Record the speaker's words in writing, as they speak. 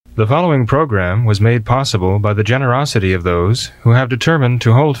The following program was made possible by the generosity of those who have determined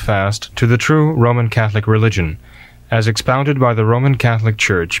to hold fast to the true Roman Catholic religion, as expounded by the Roman Catholic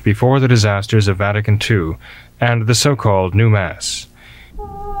Church before the disasters of Vatican II and the so-called New Mass.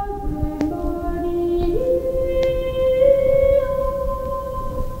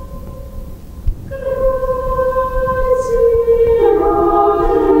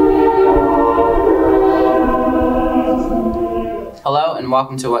 Hello and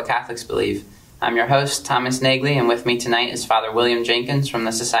welcome to What Catholics Believe. I'm your host, Thomas Nagley, and with me tonight is Father William Jenkins from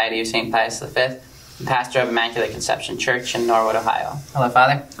the Society of St. Pius V, the pastor of Immaculate Conception Church in Norwood, Ohio. Hello,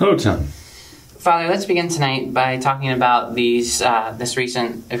 Father. Hello, Tom. Father, let's begin tonight by talking about this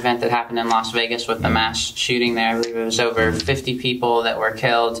recent event that happened in Las Vegas with the mass shooting there. I believe it was over 50 people that were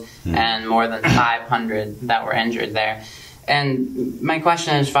killed and more than 500 that were injured there. And my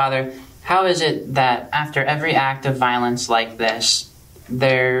question is, Father, how is it that after every act of violence like this,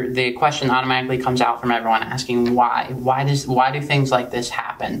 the question automatically comes out from everyone asking why? Why do things like this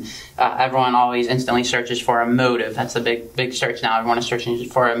happen? Everyone always instantly searches for a motive. That's the big search now. Everyone is searching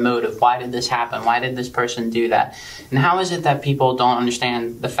for a motive. Why did this happen? Why did this person do that? And how is it that people don't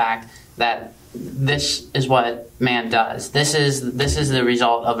understand the fact that this is what man does? This is the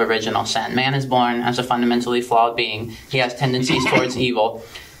result of original sin. Man is born as a fundamentally flawed being. He has tendencies towards evil.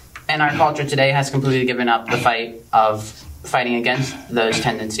 And our culture today has completely given up the fighting against those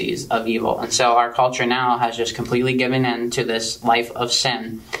tendencies of evil. And so our culture now has just completely given in to this life of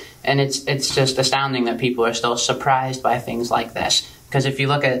sin. And it's just astounding that people are still surprised by things like this. Because if you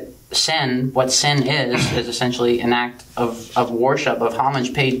look at sin, what sin is essentially an act of worship, of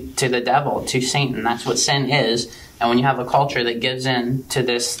homage paid to the devil, to Satan. That's what sin is. And when you have a culture that gives in to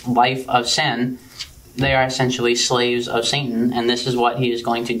this life of sin, they are essentially slaves of Satan, and this is what he is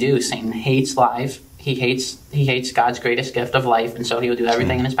going to do. Satan hates life. He hates God's greatest gift of life, and so he will do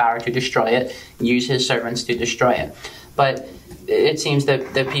everything in his power to destroy it, use his servants to destroy it. But it seems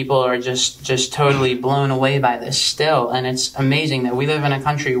that people are just totally blown away by this still, and it's amazing that we live in a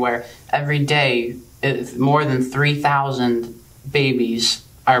country where every day more than 3,000 babies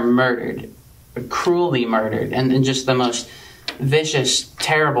are murdered, cruelly murdered, and in just the most vicious,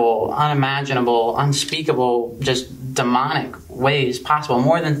 terrible, unimaginable, unspeakable, just demonic ways possible.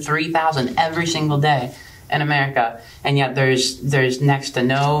 More than 3,000 every single day in America, and yet there's next to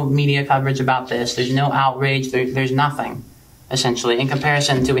no media coverage about this. There's no outrage. There's nothing, essentially, in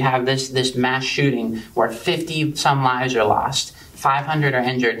comparison to we have this mass shooting where 50 some lives are lost, 500 are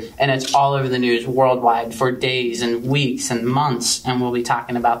injured, and it's all over the news worldwide for days and weeks and months, and we'll be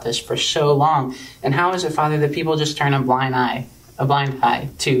talking about this for so long. And how is it, Father, that people just turn a blind eye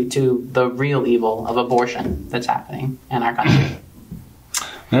to the real evil of abortion that's happening in our country?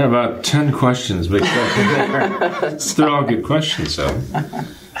 There are about 10 questions mixed up in there. They're all good questions, though.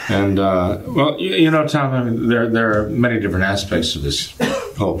 And, well, you know, Tom, I mean, there are many different aspects of this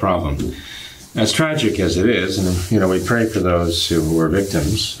whole problem. As tragic as it is, and, you know, we pray for those who were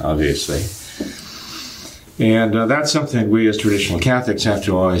victims, obviously. And that's something we as traditional Catholics have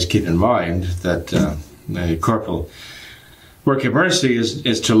to always keep in mind, that the corporal work of mercy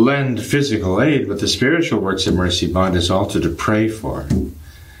is to lend physical aid, but the spiritual works of mercy bind us also to pray for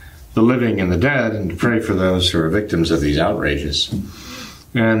the living and the dead, and to pray for those who are victims of these outrages.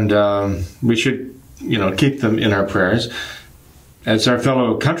 And we should, you know, keep them in our prayers. As our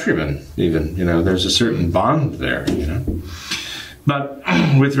fellow countrymen, even, you know, there's a certain bond there, you know. But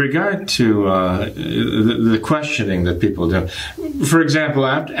with regard to the questioning that people do, for example,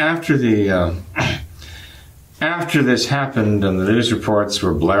 after this happened and the news reports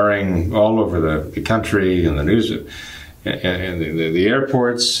were blaring all over the country and the news, and the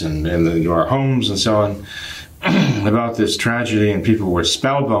airports and our homes and so on, about this tragedy, and people were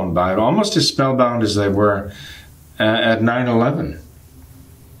spellbound by it, almost as spellbound as they were at 9/11.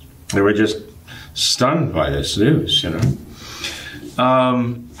 They were just stunned by this news, you know.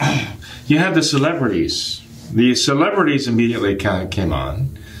 You had the celebrities. The celebrities immediately came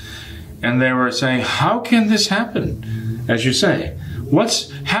on, and they were saying, how can this happen? As you say, what's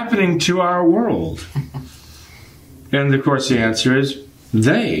happening to our world? And of course the answer is,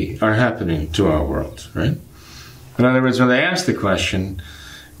 they are happening to our world, right? In other words, when they ask the question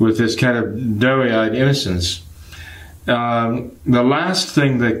with this kind of doughy-eyed innocence, the last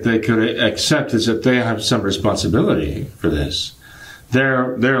thing that they could accept is that they have some responsibility for this.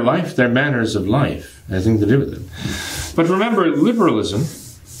 Their life, their manners of life, anything to do with it. But remember, liberalism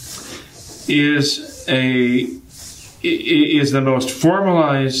is the most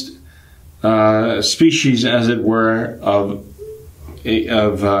formalized species, as it were, of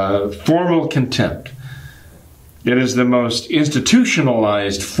formal contempt It is the most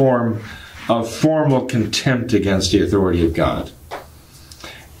institutionalized form of formal contempt against the authority of God.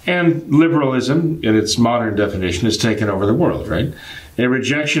 And liberalism, in its modern definition, has taken over the world, right? A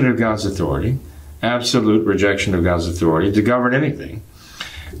rejection of God's authority, absolute rejection of God's authority to govern anything.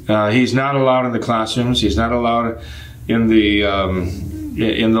 He's not allowed in the classrooms. He's not allowed in the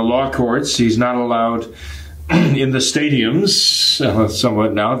law courts. He's not allowed in the stadiums,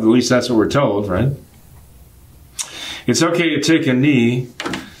 somewhat now. At least that's what we're told, right? It's okay to take a knee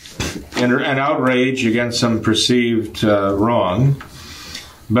in an outrage against some perceived wrong,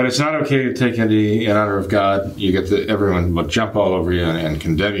 but it's not okay to take a knee in honor of God. You get everyone will jump all over you and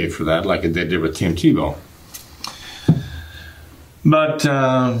condemn you for that, like they did with Tim Tebow. But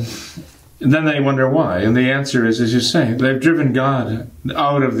then they wonder why, and the answer is, as you say, they've driven God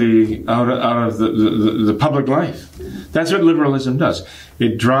out of the public life. That's what liberalism does.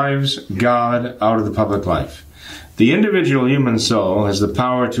 It drives God out of the public life. The individual human soul has the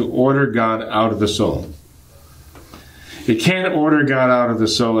power to order God out of the soul. It can't order God out of the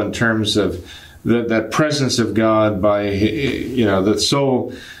soul in terms of that presence of God by, the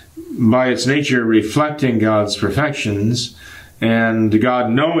soul by its nature reflecting God's perfections, and God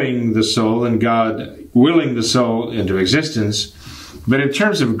knowing the soul and God willing the soul into existence. But in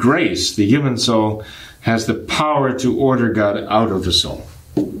terms of grace, the human soul has the power to order God out of the soul.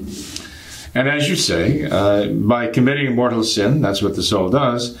 And as you say, by committing mortal sin, that's what the soul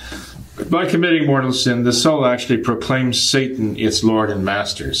does. By committing mortal sin, the soul actually proclaims Satan its Lord and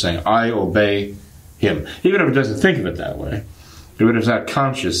Master, saying, I obey him. Even if it doesn't think of it that way, even if it's not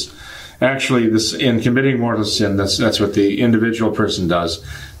conscious, actually, in committing mortal sin, that's what the individual person does.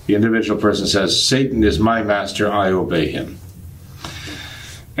 The individual person says, Satan is my master, I obey him.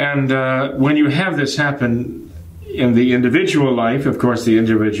 And when you have this happen in the individual life, of course, the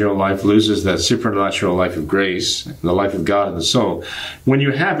individual life loses that supernatural life of grace, the life of God in the soul. When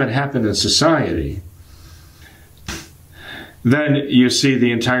you have it happen in society, then you see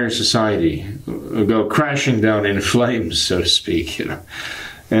the entire society go crashing down in flames, so to speak,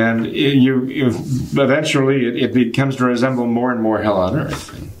 And eventually it becomes to resemble more and more hell on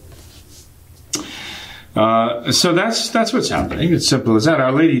earth. So that's what's happening. It's simple as that.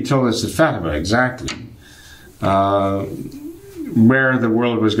 Our Lady told us at Fatima exactly where the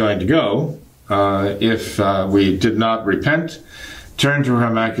world was going to go if we did not repent, turn to her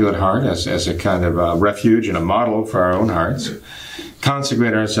Immaculate Heart as a kind of refuge and a model for our own hearts,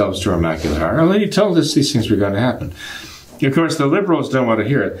 consecrate ourselves to her Immaculate Heart. Our Lady told us these things were going to happen. Of course, the liberals don't want to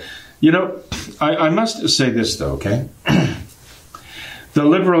hear it. I must say this, though, okay? The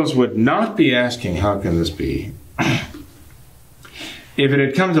liberals would not be asking, how can this be, if it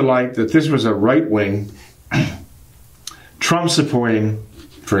had come to light that this was a right-wing, Trump-supporting,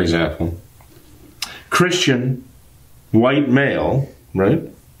 for example, Christian, white male, right?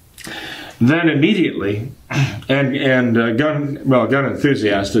 Then immediately, and gun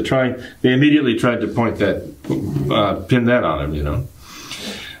enthusiasts, they immediately tried to point that, pin that on him,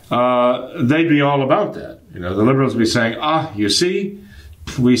 they'd be all about that. The liberals would be saying, you see,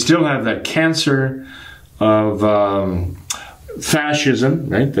 we still have that cancer of fascism,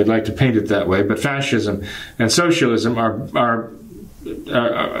 right? They'd like to paint it that way, but fascism and socialism are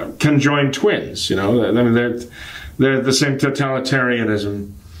conjoined twins. I mean, they're the same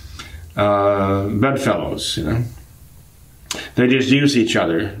totalitarianism bedfellows. They just use each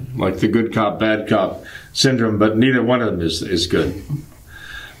other like the good cop, bad cop syndrome, but neither one of them is good.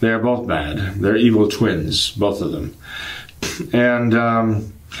 They are both bad. They're evil twins, both of them. And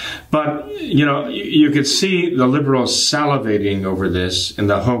but you could see the liberals salivating over this in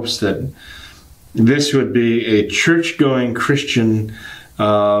the hopes that this would be a church-going Christian,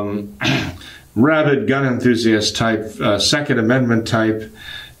 rabid gun enthusiast type, Second Amendment type,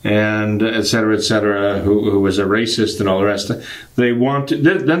 and et cetera, who was a racist and all the rest.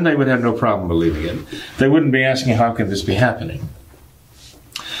 Then they would have no problem believing it. They wouldn't be asking, how can this be happening?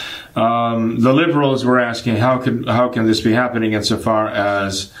 The liberals were asking, how can this be happening insofar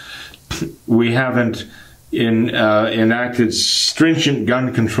as we haven't enacted stringent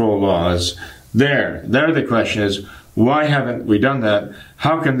gun control laws? There the question is, why haven't we done that?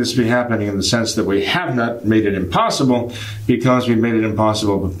 How can this be happening in the sense that we have not made it impossible because we made it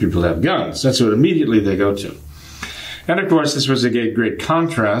impossible for people to have guns? That's what immediately they go to. And of course, this was a great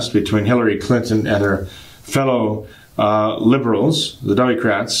contrast between Hillary Clinton and her fellow liberals, the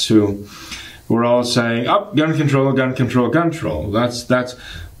Democrats, who were all saying, gun control, gun control, gun control. That's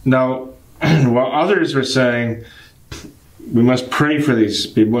now, while others were saying, we must pray for these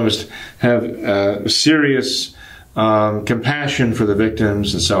people, we must have serious compassion for the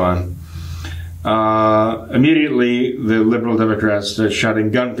victims and so on. immediately the Liberal Democrats are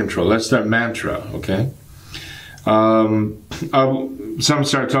shouting gun control. That's their mantra, okay? Some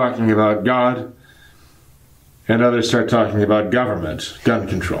start talking about God, and others start talking about government, gun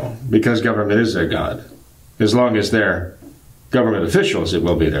control, because government is their God. As long as they're government officials, it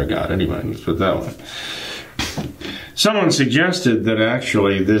will be their God. Anyway, let's put it that way. Someone suggested that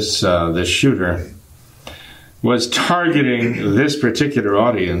actually this shooter was targeting this particular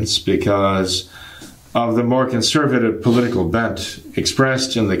audience because of the more conservative political bent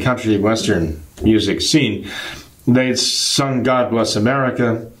expressed in the country western music scene. They'd sung God Bless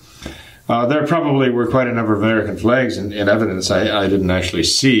America. There probably were quite a number of American flags in evidence. I didn't actually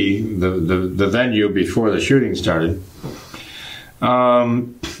see the venue before the shooting started.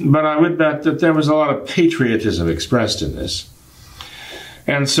 But I would bet that there was a lot of patriotism expressed in this.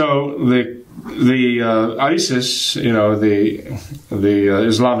 And so the ISIS, the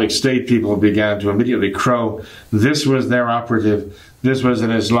Islamic State people began to immediately crow. This was their operative. This was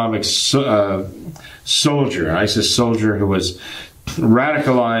an Islamic soldier, ISIS soldier, who was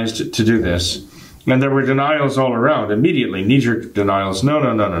radicalized to do this. And there were denials all around, immediately, knee-jerk denials. No,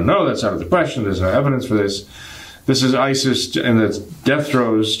 that's out of the question. There's no evidence for this. This is ISIS in the death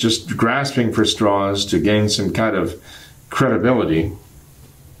throes, just grasping for straws to gain some kind of credibility.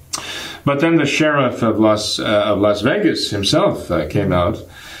 But then the sheriff of Las Vegas himself came out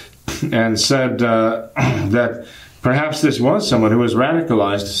and said that perhaps this was someone who was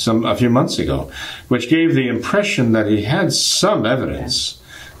radicalized a few months ago, which gave the impression that he had some evidence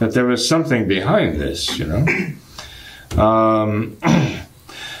that there was something behind this,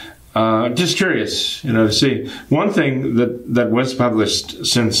 Just curious, to see. One thing that was published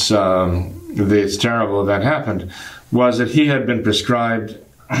since this terrible event happened was that he had been prescribed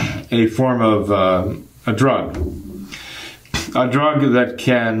a form of a drug that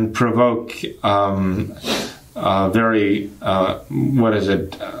can provoke very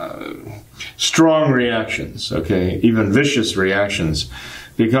strong reactions, okay, even vicious reactions,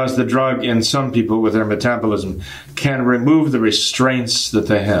 because the drug in some people with their metabolism can remove the restraints that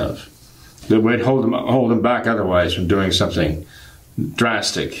they have that would hold them back otherwise from doing something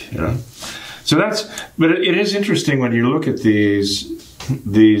drastic, So but it is interesting when you look at these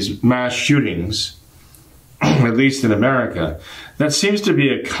mass shootings, at least in America, that seems to be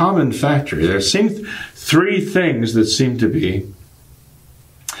a common factor. There seem three things that seem to be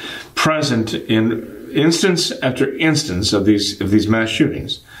present in instance after instance of these mass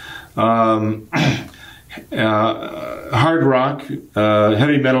shootings. Hard rock,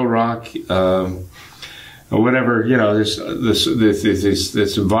 heavy metal rock, whatever, this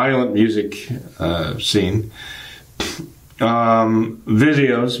violent music scene.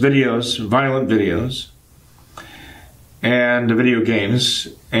 Videos, violent videos, and the video games,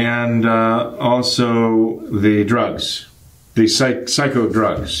 and also the drugs, the psycho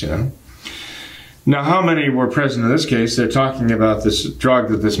drugs, Now, how many were present in this case? They're talking about this drug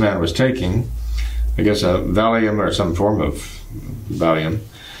that this man was taking, I guess a Valium or some form of Valium,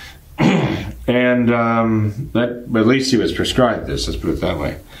 and that at least he was prescribed this, let's put it that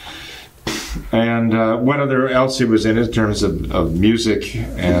way. And what else he was in terms of music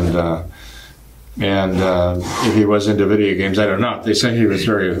and if he was into video games, I don't know. They say he was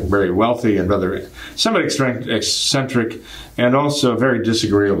very, very wealthy and rather somewhat eccentric and also a very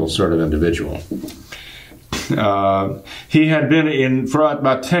disagreeable sort of individual. He had been for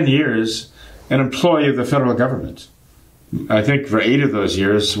about 10 years an employee of the federal government. I think for 8 of those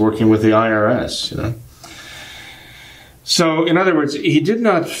years working with the IRS, So, in other words, he did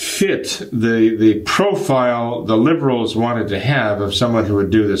not fit the profile the liberals wanted to have of someone who would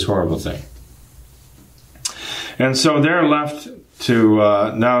do this horrible thing. And so they're left to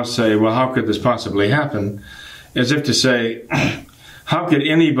now say, well, how could this possibly happen? As if to say, how could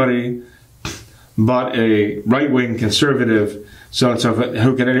anybody but a right-wing conservative, so-and-so,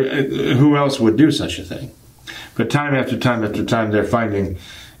 who else would do such a thing? But time after time after time, they're finding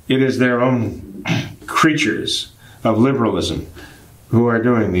it is their own creatures of liberalism who are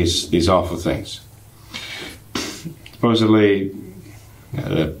doing these awful things. Supposedly,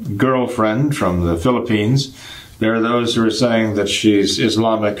 a girlfriend from the Philippines, there are those who are saying that she's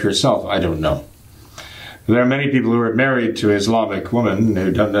Islamic herself. I don't know. There are many people who are married to Islamic women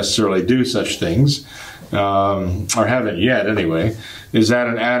who don't necessarily do such things, or haven't yet anyway. Is that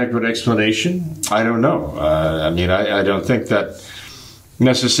an adequate explanation? I don't know. I don't think that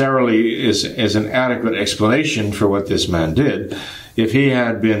necessarily is an adequate explanation for what this man did. If he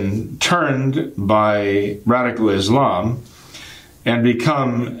had been turned by radical Islam and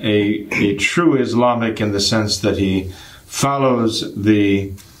become a true Islamic in the sense that he follows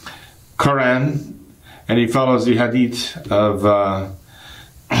the Quran and he follows the hadith of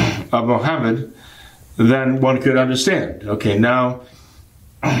Muhammad, then one could understand. Okay, now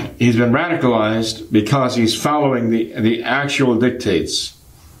he's been radicalized because he's following the actual dictates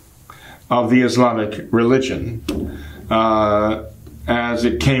of the Islamic religion as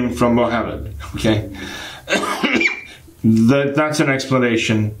it came from Muhammad. Okay, that's an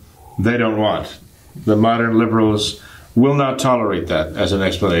explanation they don't want. The modern liberals will not tolerate that as an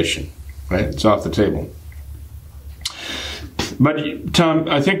explanation. Right? It's off the table. But Tom,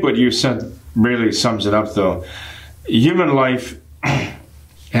 I think what you said really sums it up, though. Human life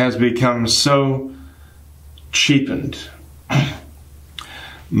has become so cheapened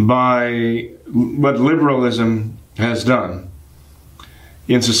by what liberalism has done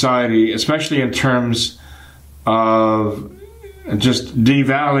in society, especially in terms of just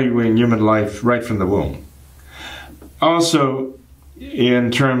devaluing human life right from the womb. Also, in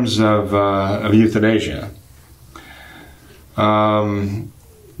terms of euthanasia,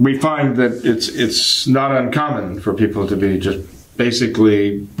 we find that it's not uncommon for people to be just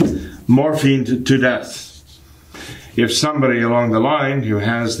basically morphined to death. If somebody along the line who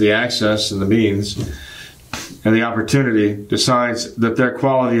has the access and the means and the opportunity decides that their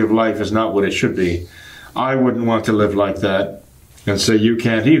quality of life is not what it should be, I wouldn't want to live like that, and so you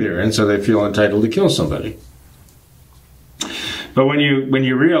can't either, and so they feel entitled to kill somebody. But when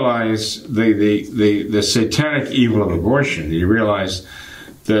you realize the satanic evil of abortion, you realize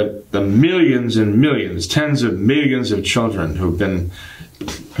that the millions and millions, tens of millions of children who've been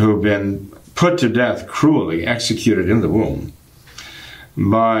put to death cruelly, executed in the womb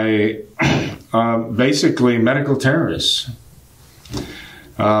by basically medical terrorists.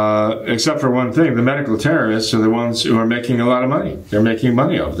 Except for one thing, the medical terrorists are the ones who are making a lot of money. They're making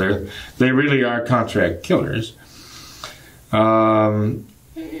money off it. They really are contract killers. You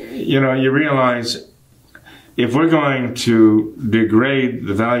realize if we're going to degrade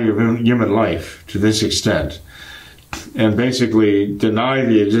the value of human life to this extent and basically deny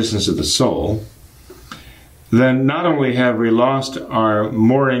the existence of the soul, then not only have we lost our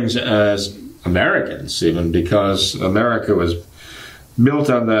moorings as Americans, even because America was built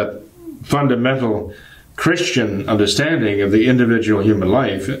on that fundamental Christian understanding of the individual human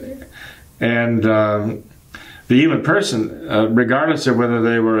life, and the human person, regardless of whether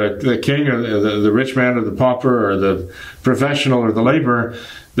they were the king or the rich man or the pauper or the professional or the laborer,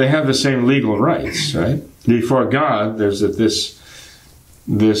 they have the same legal rights, right? Before God, there's this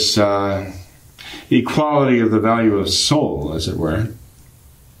equality of the value of soul, as it were.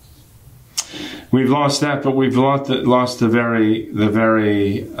 We've lost that, but we've lost the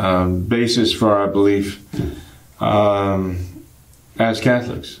very basis for our belief as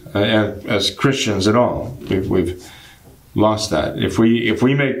Catholics, as Christians at all. We've lost that. If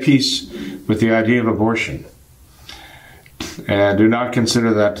we make peace with the idea of abortion and do not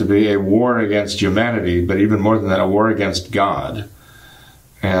consider that to be a war against humanity, but even more than that, a war against God,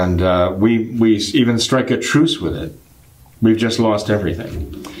 and we even strike a truce with it, we've just lost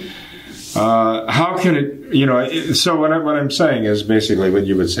everything. How can it, so what I'm saying is basically what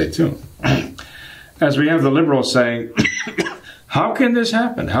you would say too. As we have the liberals saying, how can this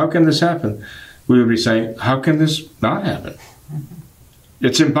happen? How can this happen? We would be saying, how can this not happen?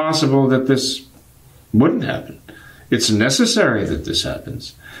 It's impossible that this wouldn't happen. It's necessary that this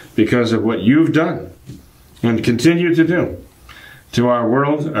happens because of what you've done and continue to do to our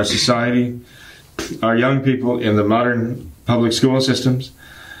world, our society, our young people in the modern public school systems,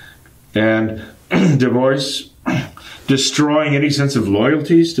 and divorce, destroying any sense of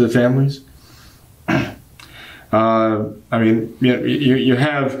loyalties to the families. You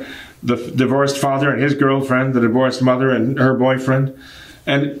have the divorced father and his girlfriend, the divorced mother and her boyfriend,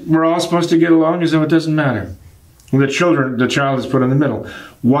 and we're all supposed to get along as though it doesn't matter. The child is put in the middle.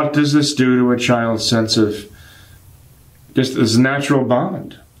 What does this do to a child's sense of just this natural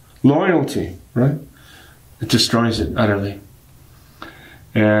bond? Loyalty, right? It destroys it utterly.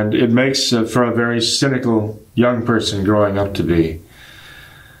 And it makes for a very cynical young person growing up to be,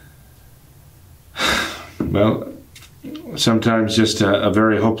 well, sometimes just a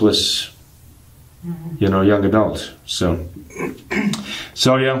very hopeless, young adult. So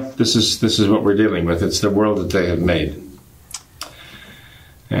yeah, this is what we're dealing with. It's the world that they have made.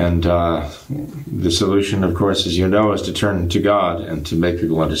 And the solution, of course, as you know, is to turn to God and to make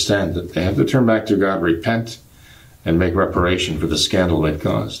people understand that they have to turn back to God, repent, and make reparation for the scandal they've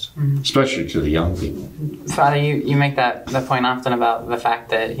caused, especially to the young people. Father, you make that point often about the fact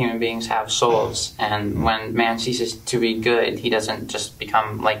that human beings have souls, and when man ceases to be good, he doesn't just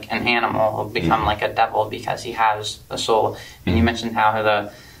become like an animal, or become like a devil because he has a soul. And you mentioned how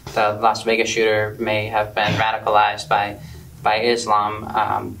the Las Vegas shooter may have been radicalized by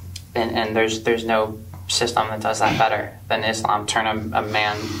Islam, and there's no system that does that better than Islam. Turn a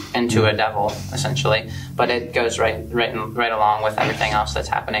man into a devil, essentially. But it goes right along with everything else that's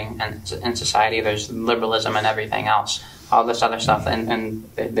happening in society. There's liberalism and everything else, all this other stuff, and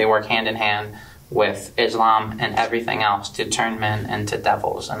they work hand in hand with Islam and everything else to turn men into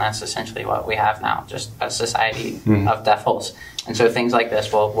devils, and that's essentially what we have now, just a society of devils. And so things like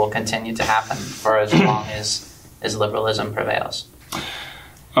this will continue to happen for as long as liberalism prevails.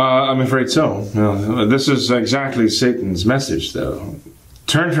 I'm afraid so. No, this is exactly Satan's message, though.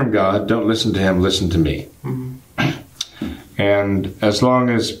 Turn from God, don't listen to him, listen to me. And as long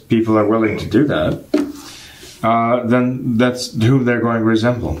as people are willing to do that, then that's who they're going to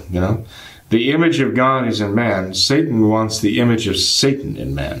resemble, you know. The image of God is in man. Satan wants the image of Satan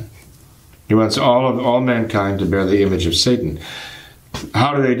in man. He wants all mankind to bear the image of Satan.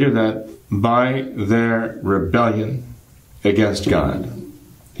 How do they do that? By their rebellion against God.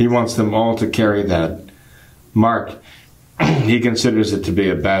 He wants them all to carry that mark. He considers it to be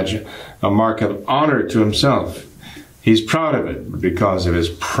a badge, a mark of honor to himself. He's proud of it because of his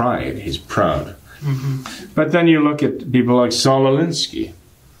pride. He's proud. But then you look at people like Saul Alinsky,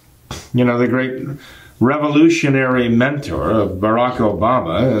 you know, the great revolutionary mentor of Barack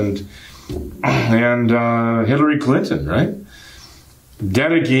Obama and Hillary Clinton, right?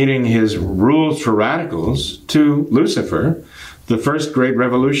 Dedicating his rules for radicals to Lucifer, the first great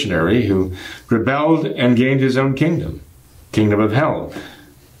revolutionary who rebelled and gained his own kingdom of hell.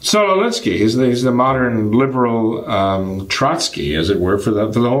 Saul Alinsky is the modern liberal Trotsky, as it were, for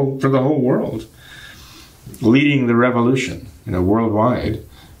the whole world, leading the revolution, you know, worldwide.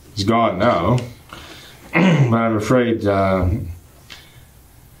 He's gone now, but I'm afraid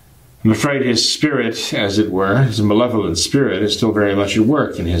his spirit, as it were, his malevolent spirit, is still very much at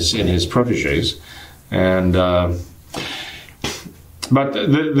work in his protégés, and but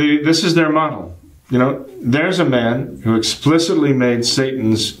this is their model. You know, there's a man who explicitly made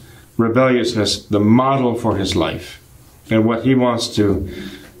Satan's rebelliousness the model for his life, and what he wants to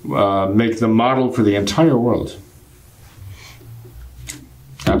make the model for the entire world.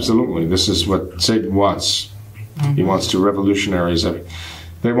 Absolutely, this is what Satan wants. He wants to revolutionize it.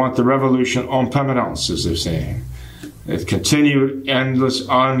 They want the revolution en permanence, as they're saying. A continued, endless,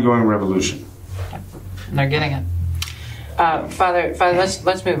 ongoing revolution. And they're getting it. Father,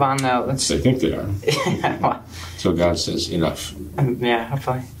 let's move on though. They think they are. Well, so God says, enough. Yeah,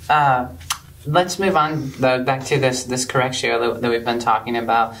 hopefully. Let's move on though, back to this correctio that we've been talking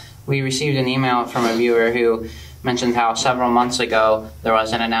about. We received an email from a viewer who mentioned how several months ago there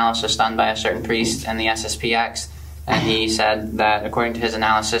was an analysis done by a certain priest in the SSPX, and he said that according to his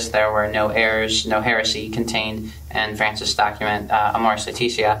analysis there were no errors, no heresy contained in Francis' document Amoris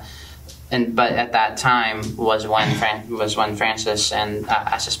Laetitia. But at that time was when Francis and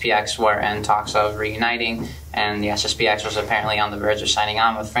SSPX were in talks of reuniting, and the SSPX was apparently on the verge of signing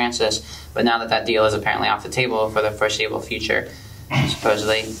on with Francis. But now that deal is apparently off the table for the foreseeable future,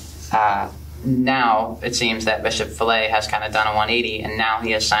 supposedly, now it seems that Bishop Fillet has kind of done a 180, and now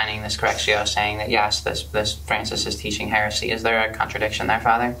he is signing this correctio saying that yes, this Francis is teaching heresy. Is there a contradiction there,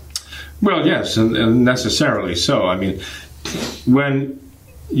 Father? Well, yes, and necessarily so. I mean, when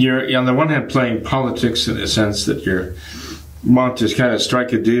you're on the one hand playing politics in the sense that you want to kind of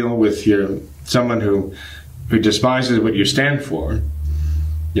strike a deal with someone who despises what you stand for,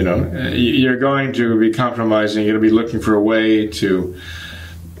 you know, you're going to be compromising. You're going to be looking for a way to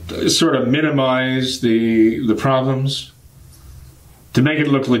sort of minimize the problems, to make it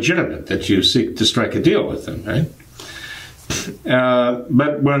look legitimate that you seek to strike a deal with them, right?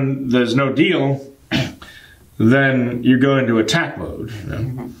 But when there's no deal, then you go into attack mode, you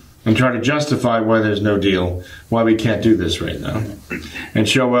know, and try to justify why there's no deal, why we can't do this right now, and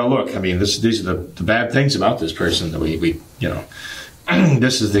show, well, look, I mean, these are the bad things about this person that we you know,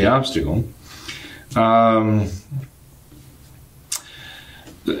 this is the obstacle. I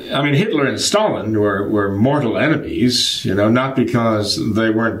mean, Hitler and Stalin were mortal enemies, you know, not because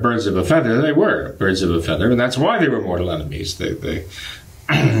they weren't birds of a feather. They were birds of a feather, and that's why they were mortal enemies. They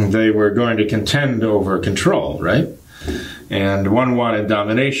were going to contend over control, right? And one wanted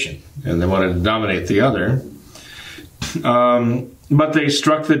domination, and they wanted to dominate the other. But they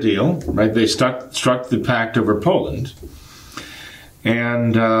struck the deal, right? They struck the pact over Poland.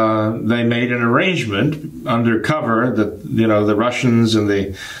 And they made an arrangement under cover that, you know, the Russians and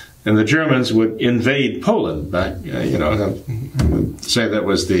the Germans would invade Poland back, you know, say that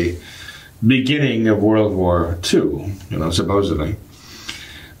was the beginning of World War II, you know, supposedly.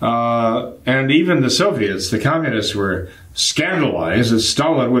 And even the Soviets, the communists, were scandalized that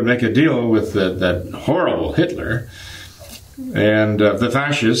Stalin would make a deal with that horrible Hitler. And the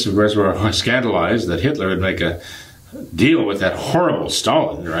fascists, of course, were scandalized that Hitler would make a deal with that horrible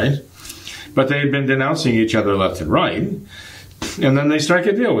Stalin, right? But they had been denouncing each other left and right. And then they strike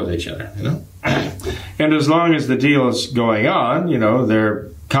a deal with each other, you know. And as long as the deal is going on, you know, they're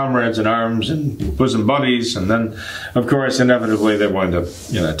comrades in arms and bosom buddies, and then, of course, inevitably they wind up,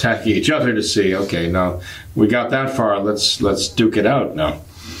 you know, attacking each other to see, okay, now we got that far, let's duke it out now.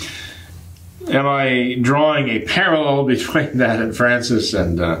 Am I drawing a parallel between that and Francis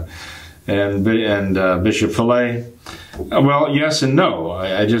and Bishop Fellay? Well, yes and no.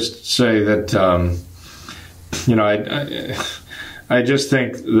 I just say that, you know, I just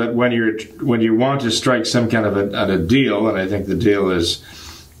think that when you want to strike some kind of a deal, and I think the deal is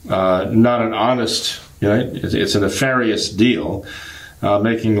not an honest, you know, it's a nefarious deal,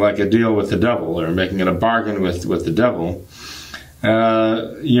 making like a deal with the devil or making it a bargain with the devil,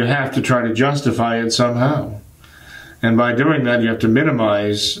 you have to try to justify it somehow. And by doing that, you have to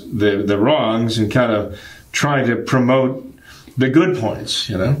minimize the wrongs and kind of try to promote the good points,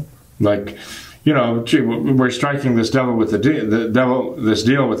 you know, like, you know, gee, we're striking this deal with the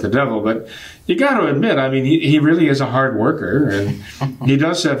devil, but you got to admit, I mean, he really is a hard worker, and he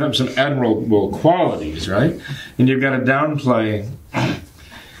does have some admirable qualities, right? And you've got to downplay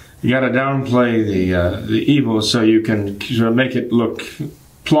the evil so you can sort of make it look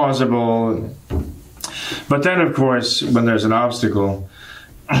plausible. But then, of course, when there's an obstacle,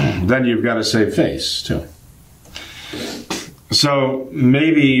 then you've got to save face too. So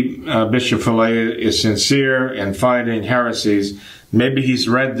maybe Bishop Fellay is sincere in fighting heresies. Maybe he's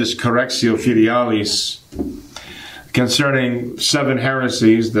read this Correctio Filialis concerning 7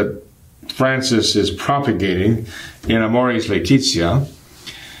 heresies that Francis is propagating in Amoris Laetitia.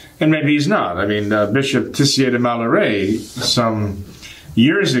 And maybe he's not. I mean, Bishop Tissier de Malaray, some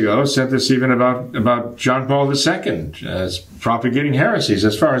years ago, said this even about John Paul II as propagating heresies,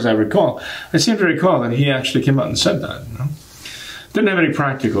 as far as I recall. I seem to recall that he actually came out and said that. You know? Didn't have any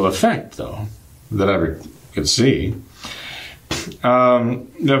practical effect, though, that I could see.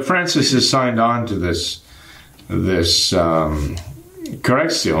 Francis has signed on to this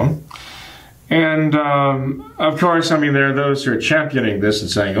Correctio. And, of course, I mean, there are those who are championing this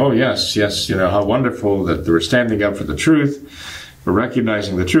and saying, oh, yes, you know, how wonderful that we're standing up for the truth, for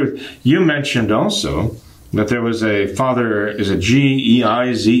recognizing the truth. You mentioned also that there was a father, is it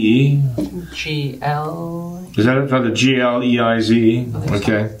G-E-I-Z-E? G-L... Is that it? Father G-L-E-I-Z-E?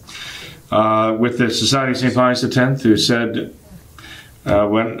 Okay. With the Society of St. Pius X, who said,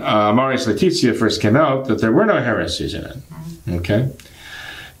 when Amoris Laetitia first came out, that there were no heresies in it. Okay?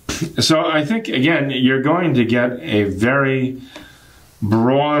 So I think, again, you're going to get a very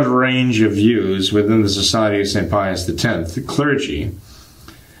broad range of views within the Society of St. Pius X, the clergy,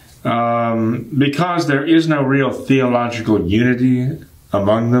 because there is no real theological unity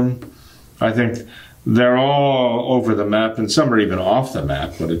among them. I think they're all over the map, and some are even off the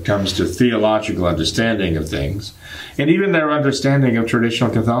map when it comes to theological understanding of things, and even their understanding of traditional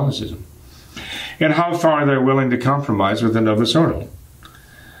Catholicism, and how far they're willing to compromise with the Novus Ordo.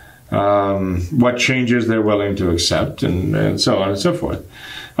 What changes they're willing to accept, and so on and so forth.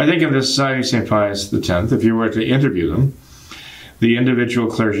 I think in the Society of St. Pius X, if you were to interview them, the individual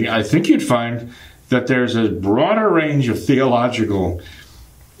clergy, I think you'd find that there's a broader range of theological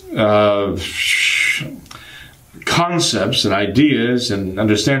concepts and ideas and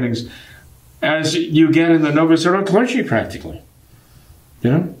understandings as you get in the Novus Ordo clergy, practically.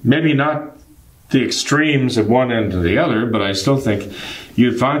 You know, maybe not the extremes of one end to the other, but I still think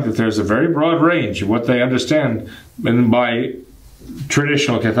you'd find that there's a very broad range of what they understand by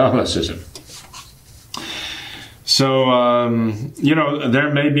traditional Catholicism. So, you know,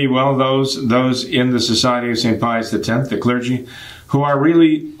 there may be, well, those in the Society of St. Pius X, the clergy, who are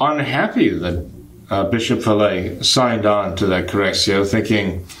really unhappy that Bishop Fellay signed on to that Correctio,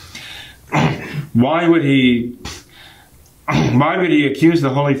 thinking, why would he accuse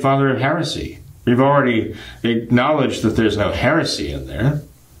the Holy Father of heresy? We've already acknowledged that there's no heresy in there,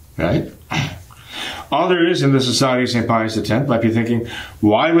 right? All there is in the Society of St. Pius X might be thinking,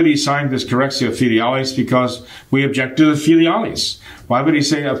 why would he sign this Correctio Filialis? Because we object to the Filialis. Why would he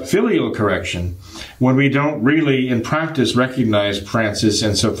say a filial correction when we don't really, in practice, recognize Francis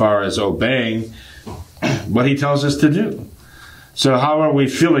insofar as obeying what he tells us to do? So how are we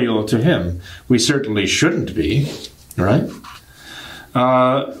filial to him? We certainly shouldn't be, right?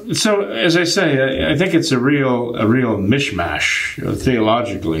 So, as I say, I think it's a real mishmash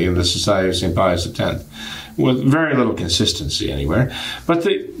theologically in the Society of St. Pius X, with very little consistency anywhere. But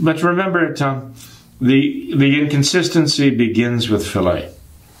remember, Tom, the inconsistency begins with Fillet.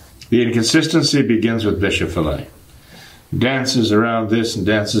 The inconsistency begins with Bishop Fillet. Dances around this and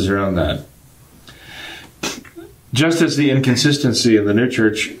dances around that. Just as the inconsistency in the new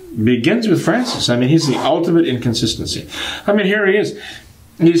church begins with Francis. I mean, he's the ultimate inconsistency. I mean, here he is.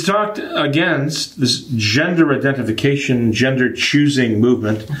 He's talked against this gender identification, gender choosing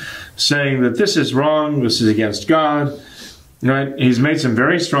movement, saying that this is wrong, this is against God. Right? He's made some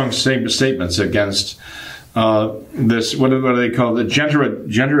very strong statements against this, what do they call it, the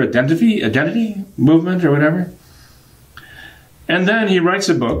gender identity movement or whatever. And then he writes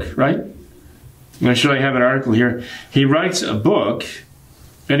a book, right? I should have an article here. He writes a book,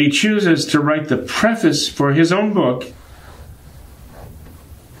 and he chooses to write the preface for his own book,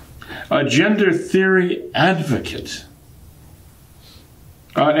 a gender theory advocate.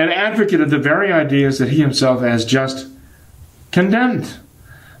 An advocate of the very ideas that he himself has just condemned.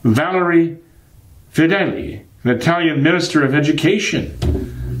 Valerie Fedeli, an Italian minister of education.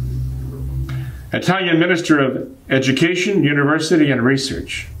 Italian minister of education, university, and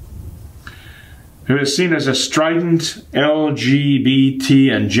research, who is seen as a strident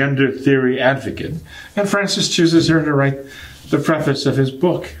LGBT and gender theory advocate. And Francis chooses her to write the preface of his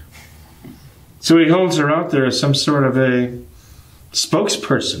book. So he holds her out there as some sort of a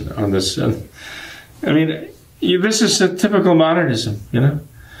spokesperson on this. I mean, this is a typical modernism, you know.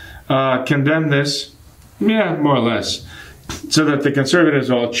 Condemn this, yeah, more or less, so that the conservatives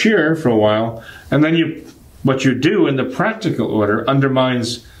all cheer for a while, and then what you do in the practical order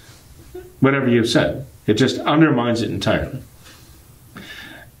undermines whatever you've said. It just undermines it entirely.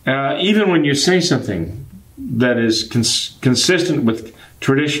 Even when you say something that is consistent with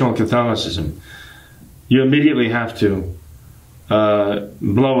traditional Catholicism, you immediately have to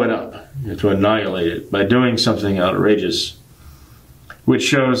blow it up, to annihilate it by doing something outrageous, which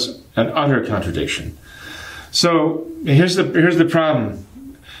shows an utter contradiction. So here's the problem.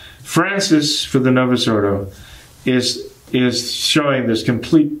 Francis, for the Novus Ordo, is showing this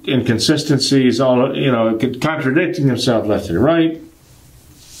complete inconsistency. He's all, contradicting himself left and right.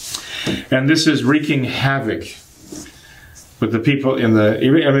 And this is wreaking havoc with the people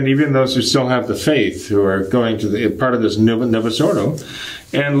even those who still have the faith, who are going to the part of this Novus Ordo,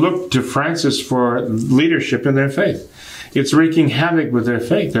 and look to Francis for leadership in their faith. It's wreaking havoc with their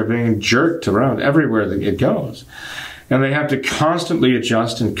faith. They're being jerked around everywhere that it goes. And they have to constantly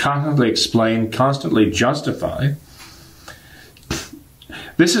adjust and constantly explain, constantly justify.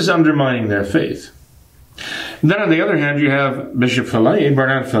 This is undermining their faith. And then on the other hand, you have Bishop Fillet,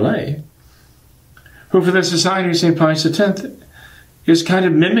 Bernard Fillet, who for the Society of St. Pius X is kind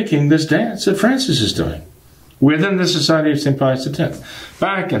of mimicking this dance that Francis is doing within the Society of St. Pius X.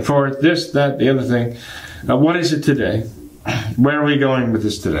 Back and forth, this, that, the other thing. What is it today? Where are we going with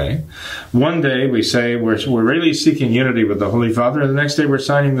this today? One day we say we're really seeking unity with the Holy Father, and the next day we're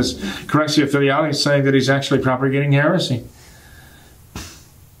signing this Correctio Filialis saying that he's actually propagating heresy.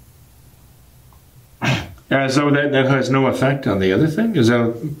 As though that has no effect on the other thing? As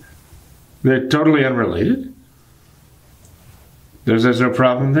though they're totally unrelated? There's no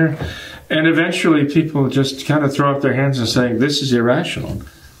problem there? And eventually people just kind of throw up their hands and say, this is irrational.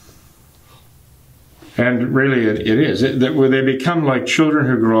 And really it is. Where they become like children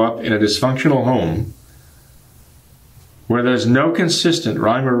who grow up in a dysfunctional home where there's no consistent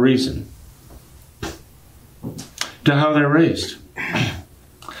rhyme or reason to how they're raised.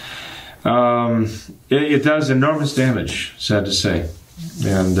 It does enormous damage, sad to say.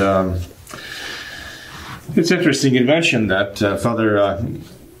 And it's interesting you mentioned that Father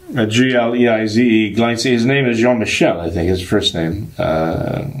Gleize, his name is Jean-Michel, I think, his first name.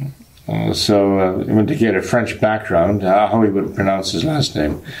 To get a French background, how he would pronounce his last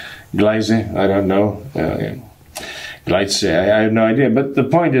name. Gleize, I don't know. Gleize, I have no idea. But the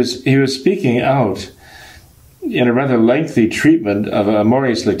point is, he was speaking out in a rather lengthy treatment of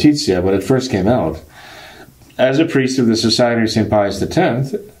Amoris Laetitia when it first came out, as a priest of the Society of St. Pius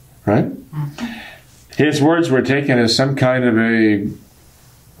X, right? His words were taken as some kind of a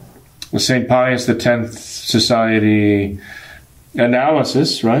St. Pius X Society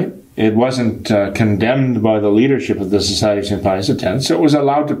analysis, right? It wasn't condemned by the leadership of the Society of St. Pius X, so it was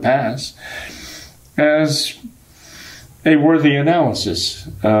allowed to pass as a worthy analysis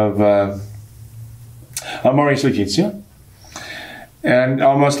of Amoris Laetitia, and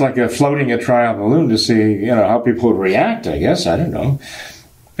almost like floating a trial balloon to see, how people would react, I guess, I don't know.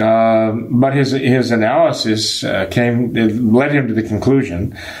 But his analysis led him to the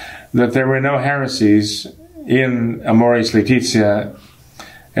conclusion that there were no heresies in Amoris Laetitia,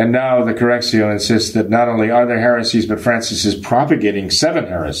 and now the Correctio insists that not only are there heresies, but Francis is propagating 7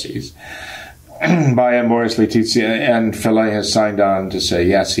 heresies by Amoris Laetitia, and Fillet has signed on to say,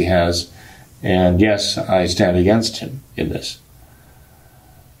 yes, he has, and yes, I stand against him in this.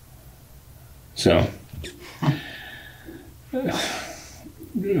 So,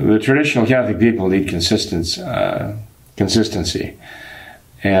 the traditional Catholic people need consistency,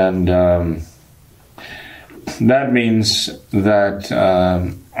 and that means that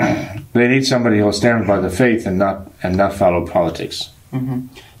they need somebody who will stand by the faith and not follow politics. Mm-hmm.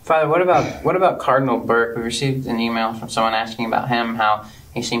 Father, what about Cardinal Burke? We received an email from someone asking about him, how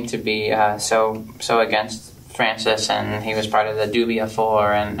he seemed to be so against Francis, and he was part of the Dubia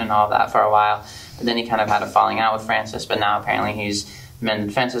Four and all that for a while. But then he kind of had a falling out with Francis, but now apparently he's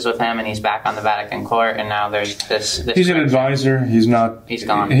mended fences with him, and he's back on the Vatican court, and now there's this he's an advisor. He's not. He's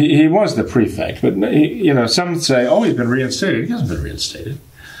gone. He was the prefect, but some say, oh, he's been reinstated. He hasn't been reinstated.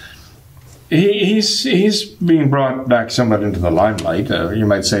 He's being brought back somewhat into the limelight. You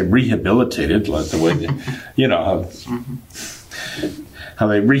might say rehabilitated, like the way how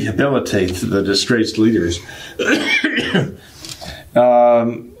they rehabilitate the disgraced leaders.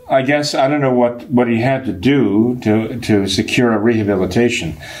 I guess I don't know what he had to do to secure a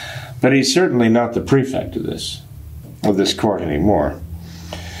rehabilitation, but he's certainly not the prefect of this court anymore.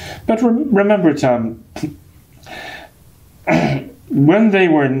 But remember, Tom, when they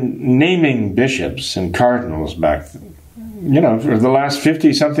were naming bishops and cardinals back, for the last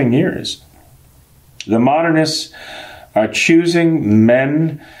 50-something years, the modernists are choosing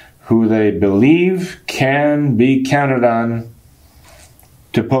men who they believe can be counted on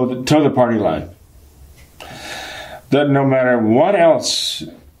to toe the party line. That no matter what else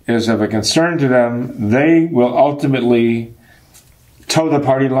is of a concern to them, they will ultimately toe the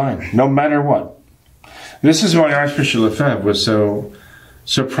party line, no matter what. This is why Archbishop Lefebvre was so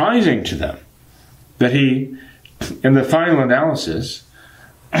surprising to them, that he, in the final analysis,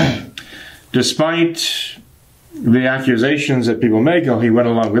 despite the accusations that people make, oh, he went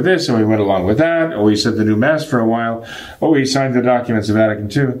along with this, or he went along with that, or he said the new Mass for a while, or he signed the documents of Vatican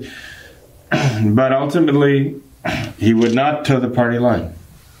II, but ultimately, he would not toe the party line.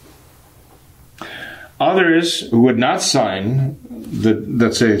 Others who would not sign,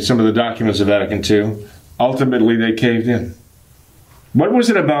 let's say, some of the documents of Vatican II, ultimately they caved in. What was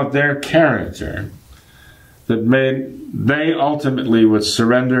it about their character that made they ultimately would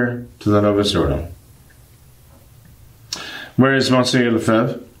surrender to the Novus Ordo? Whereas Monsignor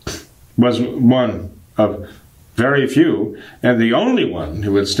Lefebvre was one of very few, and the only one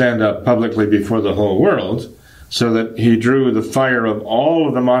who would stand up publicly before the whole world, so that he drew the fire of all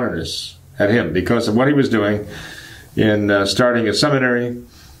of the modernists at him because of what he was doing in starting a seminary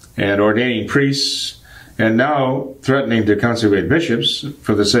and ordaining priests, and now threatening to consecrate bishops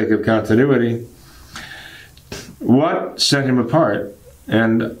for the sake of continuity. What set him apart?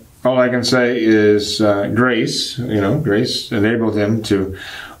 And all I can say is grace. Grace enabled him to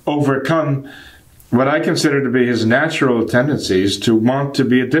overcome what I consider to be his natural tendencies to want to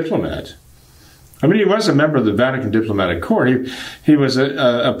be a diplomat. I mean, he was a member of the Vatican Diplomatic Corps. He was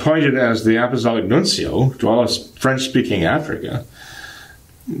appointed as the Apostolic Nuncio to all of French-speaking Africa.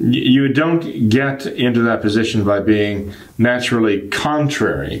 You don't get into that position by being naturally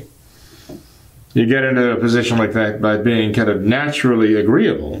contrary. You get into a position like that by being kind of naturally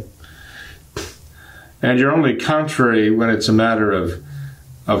agreeable. And you're only contrary when it's a matter of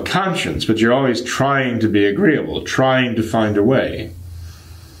conscience, but you're always trying to be agreeable, trying to find a way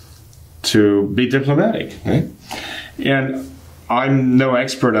to be diplomatic. Right? And I'm no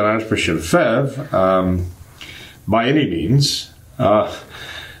expert on Archbishop Lefebvre by any means,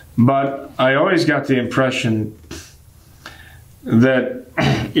 but I always got the impression that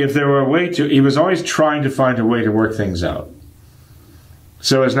if there were a way to, he was always trying to find a way to work things out,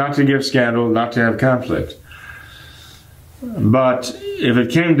 so as not to give scandal, not to have conflict. But if it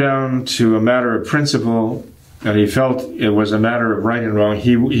came down to a matter of principle, and he felt it was a matter of right and wrong,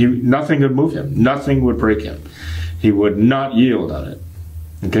 he nothing would move him, nothing would break him. He would not yield on it.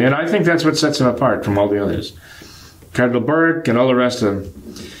 Okay, and I think that's what sets him apart from all the others. Cardinal Burke and all the rest of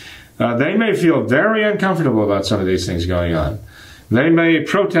them, they may feel very uncomfortable about some of these things going on. They may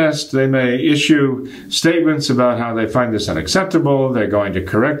protest, they may issue statements about how they find this unacceptable, they're going to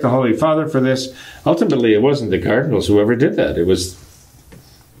correct the Holy Father for this. Ultimately, it wasn't the cardinals who ever did that. It was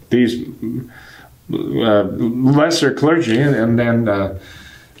these lesser clergy and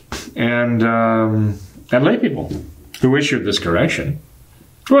lay people who issued this correction.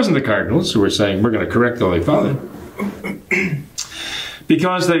 It wasn't the cardinals who were saying, we're going to correct the Holy Father.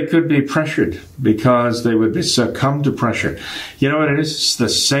 Because they could be pressured, because they would succumb to pressure. You know what it is? It's the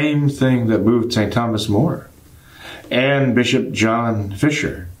same thing that moved St. Thomas More and Bishop John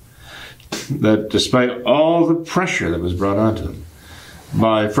Fisher, that despite all the pressure that was brought onto them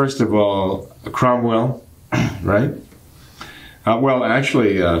by, first of all, Cromwell, right?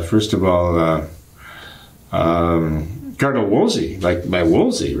 First of all, Cardinal Wolsey, by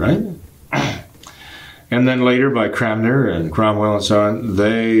Wolsey, right? And then later by Cranmer and Cromwell and so on,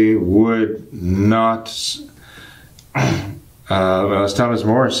 they would not, as Thomas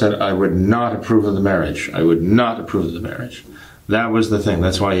More said, I would not approve of the marriage. I would not approve of the marriage. That was the thing.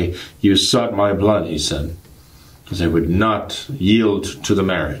 That's why you sought my blood, he said, because I would not yield to the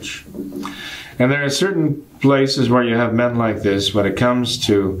marriage. And there are certain places where you have men like this, when it comes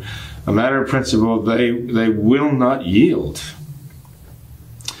to a matter of principle, they will not yield.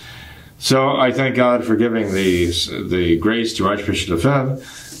 So I thank God for giving the grace to Archbishop Lefebvre.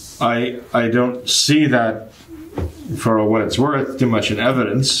 I don't see that, for what it's worth, too much in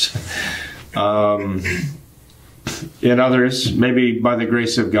evidence. In others, maybe by the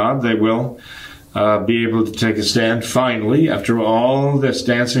grace of God, they will be able to take a stand finally, after all this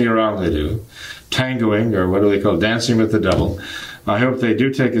dancing around they do, tangoing, or what do they call it, dancing with the devil. I hope they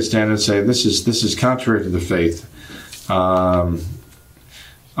do take a stand and say, this is contrary to the faith.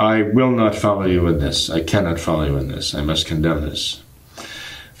 I will not follow you in this. I cannot follow you in this. I must condemn this.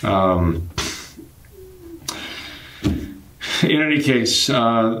 In any case,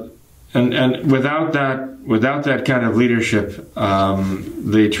 and without that kind of leadership,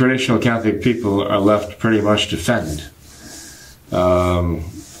 the traditional Catholic people are left pretty much to fend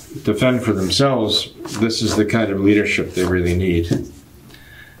for themselves. This is the kind of leadership they really need,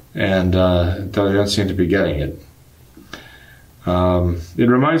 and they don't seem to be getting it. It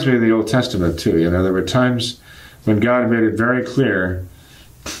reminds me of the Old Testament too. You know, there were times when God made it very clear,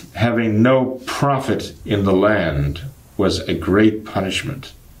 having no prophet in the land was a great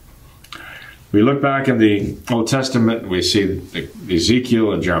punishment. We look back in the Old Testament, we see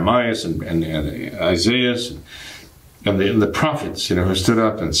Ezekiel and Jeremiah and Isaiah and the prophets, you know, who stood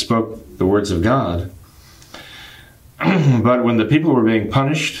up and spoke the words of God. But when the people were being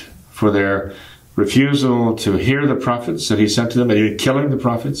punished for their refusal to hear the prophets that he sent to them, and even killing the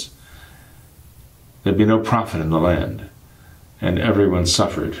prophets, there'd be no prophet in the land, and everyone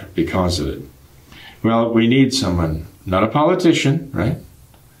suffered because of it. Well, we need someone, not a politician, right,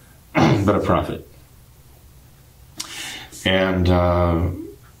 but a prophet. And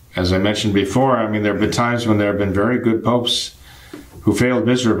as I mentioned before, I mean, there have been times when there have been very good popes who failed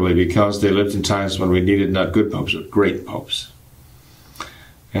miserably because they lived in times when we needed not good popes, but great popes.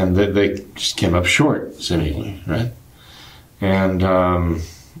 And they just came up short, seemingly, right? And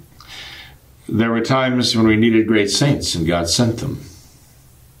there were times when we needed great saints, and God sent them,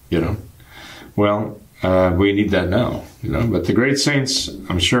 you know. Well, we need that now, you know. But the great saints,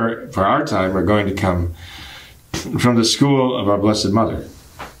 I'm sure, for our time, are going to come from the school of our Blessed Mother,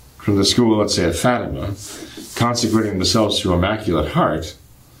 from the school, let's say, of Fatima, consecrating themselves to Immaculate Heart,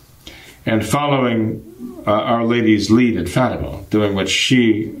 and following Our Lady's lead at Fatima, doing what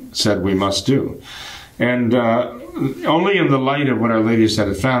she said we must do. And only in the light of what Our Lady said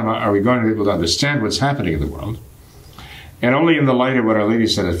at Fatima are we going to be able to understand what's happening in the world. And only in the light of what Our Lady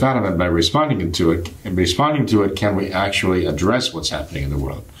said at Fatima, by responding to it, can we actually address what's happening in the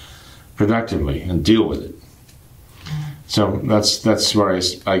world productively and deal with it. So that's where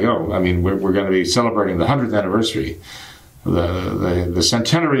I go. I mean, we're going to be celebrating the 100th anniversary, the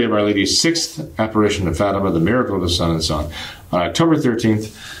centenary of Our Lady's 6th apparition of Fatima, the miracle of the sun, and so on October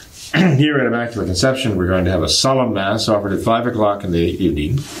 13th, here at Immaculate Conception, we're going to have a solemn Mass offered at 5 o'clock in the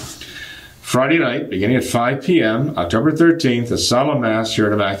evening. Friday night, beginning at 5 p.m., October 13th, a solemn Mass here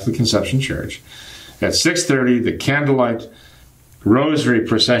at Immaculate Conception Church. At 6:30, the candlelight rosary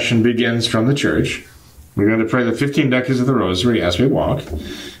procession begins from the church. We're going to pray the 15 decades of the rosary as we walk.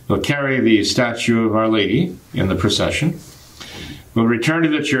 We'll carry the statue of Our Lady in the procession. We'll return to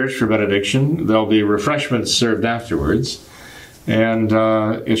the church for benediction. There'll be refreshments served afterwards. And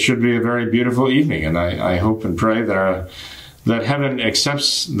it should be a very beautiful evening. And I hope and pray that heaven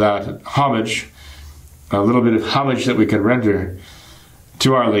accepts that homage, a little bit of homage that we can render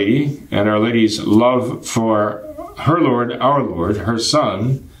to Our Lady, and Our Lady's love for her Lord, our Lord, her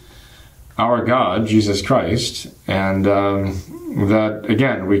Son, our God, Jesus Christ, and that,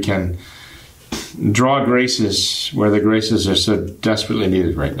 again, we can draw graces where the graces are so desperately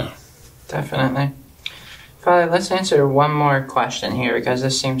needed right now. Definitely. Father, let's answer one more question here, because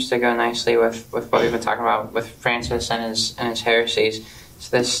this seems to go nicely with what we've been talking about with Francis and his heresies.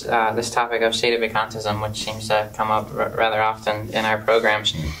 this topic of sedevacantism, which seems to come up rather often in our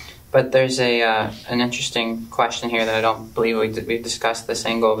programs. But there's an interesting question here that I don't believe we've discussed this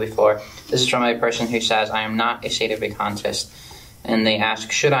angle before. This is from a person who says, I am not a sedevacantist. And they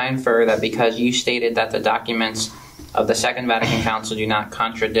ask, should I infer that because you stated that the documents of the Second Vatican Council do not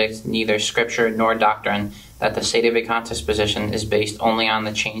contradict neither scripture nor doctrine, that the sedevacantist position is based only on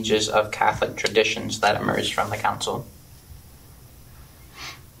the changes of Catholic traditions that emerged from the Council?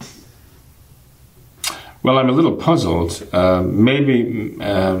 Well, I'm a little puzzled. Maybe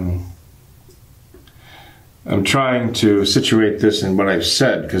I'm trying to situate this in what I've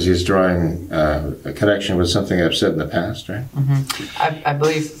said, because he's drawing a connection with something I've said in the past, right? Mm-hmm. I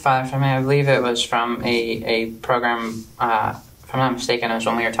believe, Father, for me, I believe it was from a program, if I'm not mistaken, it was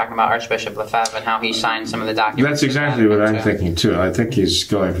when we were talking about Archbishop Lefebvre and how he signed some of the documents. That's exactly what I'm thinking, too. I think he's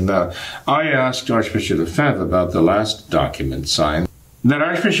going from that. I asked Archbishop Lefebvre about the last document signed. Then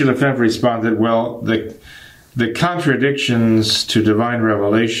Archbishop Lefebvre responded, well, the contradictions to divine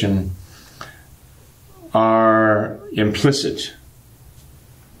revelation are implicit.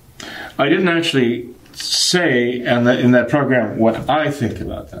 I didn't actually say in that program what I think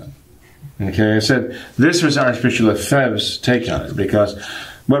about that. Okay, I said this was Archbishop Lefebvre's take on it, because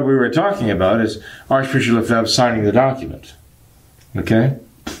what we were talking about is Archbishop Lefebvre signing the document. Okay?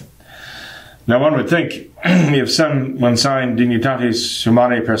 Now one would think if someone signed Dignitatis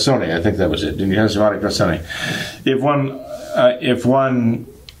Humanae Personae, I think that was it, Dignitatis Humanae Personae, if one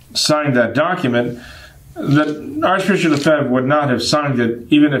signed that document, that Archbishop Lefebvre would not have signed it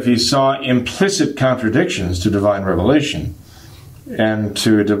even if he saw implicit contradictions to divine revelation and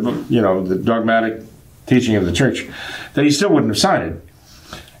to the dogmatic teaching of the Church, that he still wouldn't have signed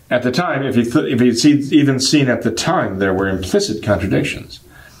it. At the time, if he'd even seen at the time there were implicit contradictions.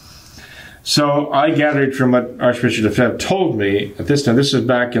 So I gathered from what Archbishop Lefebvre told me at this time, this was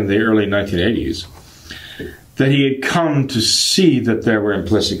back in the early 1980s, that he had come to see that there were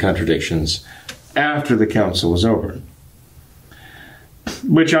implicit contradictions after the council was over.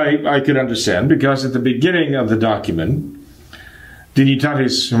 Which I could understand, because at the beginning of the document,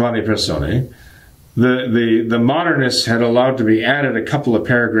 Dignitatis Humanae Personae, the modernists had allowed to be added a couple of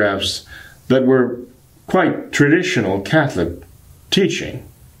paragraphs that were quite traditional Catholic teaching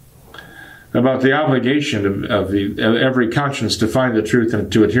about the obligation of every conscience to find the truth and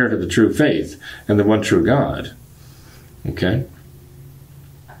to adhere to the true faith and the one true God. Okay?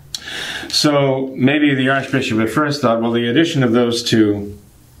 So maybe the Archbishop at first thought, well, the addition of those two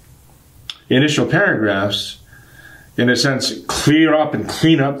initial paragraphs, in a sense, clear up and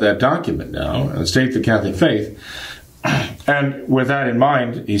clean up that document now and state the Catholic faith. And with that in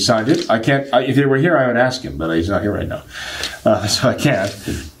mind, he signed it. If he were here, I would ask him, but he's not here right now. So I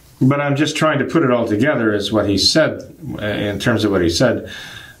can't. But I'm just trying to put it all together as what he said, in terms of what he said,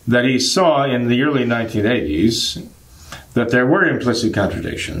 that he saw in the early 1980s that there were implicit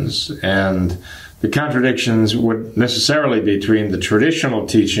contradictions, and the contradictions would necessarily be between the traditional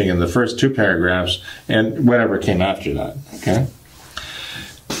teaching in the first two paragraphs and whatever came after that. Okay?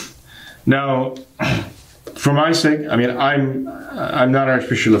 Now, for my sake, I mean, I'm not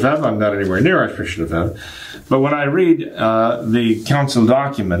Archbishop Lefebvre, I'm not anywhere near Archbishop Lefebvre, but when I read the council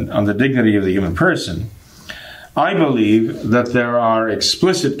document on the dignity of the human person, I believe that there are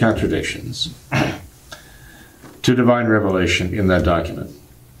explicit contradictions to divine revelation in that document.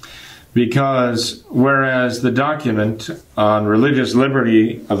 Because whereas the document on religious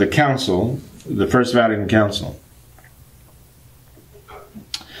liberty of the Council, the First Vatican Council,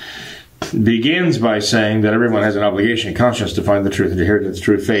 begins by saying that everyone has an obligation and conscience to find the truth and adhere to its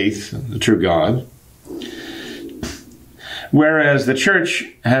true faith, the true God. Whereas the Church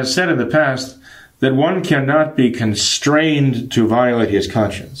has said in the past that one cannot be constrained to violate his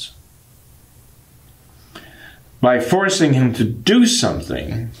conscience by forcing him to do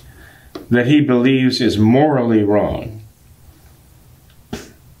something that he believes is morally wrong.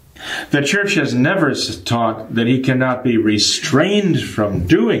 The Church has never taught that he cannot be restrained from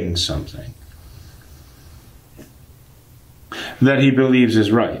doing something that he believes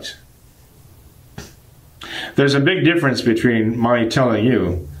is right. There's a big difference between my telling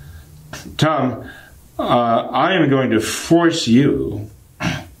you, Tom, I am going to force you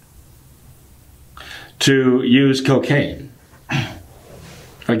to use cocaine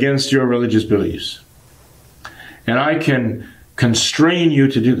against your religious beliefs. And I can constrain you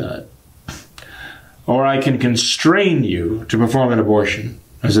to do that. Or I can constrain you to perform an abortion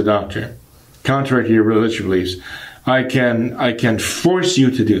as a doctor, contrary to your religious beliefs. I can force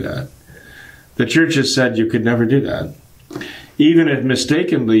you to do that. The Church has said you could never do that. Even if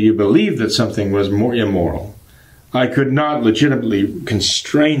mistakenly you believe that something was more immoral, I could not legitimately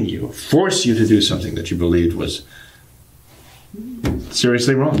constrain you, force you to do something that you believed was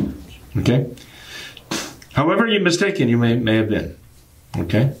seriously wrong. Okay? However mistaken you may have been.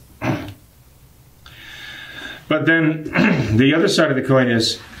 Okay? But then the other side of the coin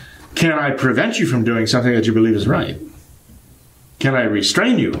is, can I prevent you from doing something that you believe is right? Can I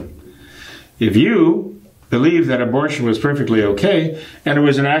restrain you? If you believe that abortion was perfectly okay, and it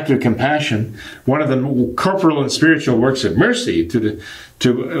was an act of compassion, one of the corporal and spiritual works of mercy to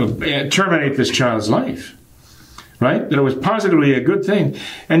terminate this child's life, right? That it was positively a good thing.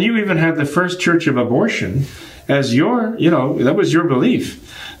 And you even had the first church of abortion as your, that was your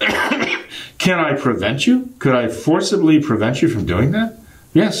belief. Can I prevent you? Could I forcibly prevent you from doing that?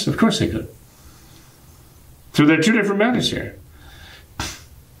 Yes, of course I could. So there are two different matters here.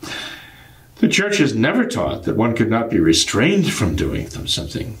 The church has never taught that one could not be restrained from doing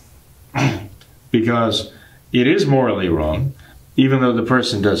something because it is morally wrong, even though the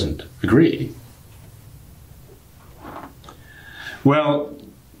person doesn't agree. Well,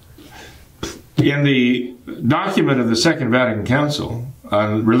 in the document of the Second Vatican Council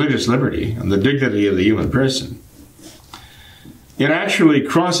on religious liberty and the dignity of the human person, it actually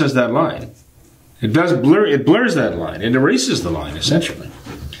crosses that line. It blurs that line. It erases the line, essentially.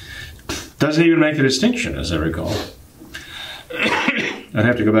 Doesn't even make a distinction, as I recall. I'd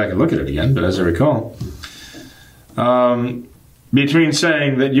have to go back and look at it again, but as I recall, between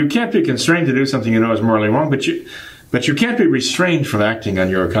saying that you can't be constrained to do something you know is morally wrong, but you can't be restrained from acting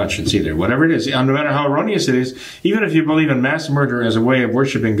on your conscience either, whatever it is. No matter how erroneous it is, even if you believe in mass murder as a way of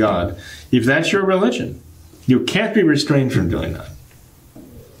worshiping God, if that's your religion, you can't be restrained from doing that.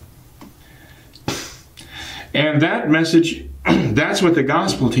 And that message, that's what the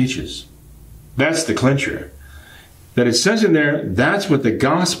gospel teaches. That's the clincher. That it says in there, that's what the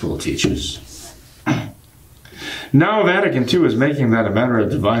gospel teaches. Now Vatican II is making that a matter of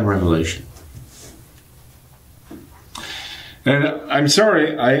divine revelation. And I'm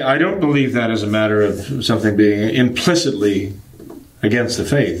sorry, I don't believe that as a matter of something being implicitly against the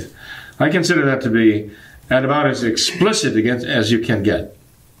faith. I consider that to be at about as explicit as you can get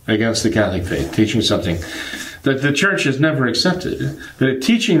against the Catholic faith, teaching something that the church has never accepted, but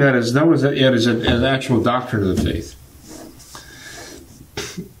teaching that as though it is an actual doctrine of the faith.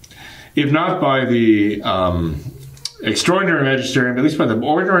 If not by the extraordinary magisterium, at least by the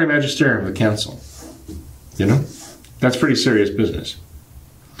ordinary magisterium of the council. That's pretty serious business.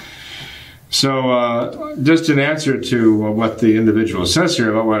 So just in answer to what the individual says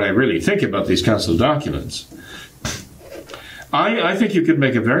here about what I really think about these council documents, I think you could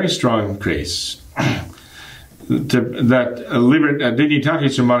make a very strong case that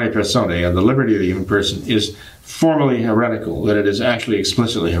dignitatis humanae personae, and the liberty of the human person, is formally heretical, that it is actually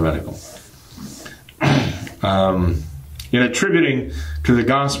explicitly heretical. In attributing to the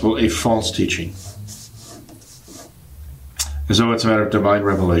gospel a false teaching, as though it's a matter of divine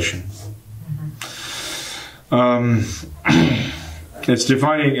revelation. It's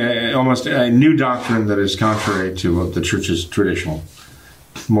defining almost a new doctrine that is contrary to the church's traditional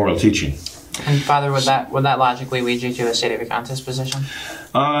moral teaching. And Father, would that logically lead you to a sedevacantist position?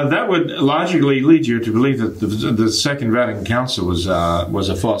 That would logically lead you to believe that the Second Vatican Council was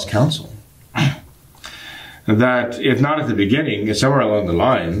a false council. That, if not at the beginning, somewhere along the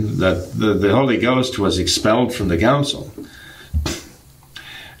line, that the Holy Ghost was expelled from the council.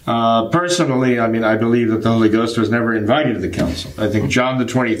 Personally, I believe that the Holy Ghost was never invited to the council. I think John the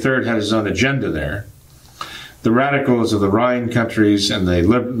 23rd had his own agenda there. The radicals of the Rhine countries and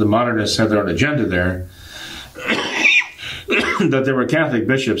the modernists had their own agenda there. That there were Catholic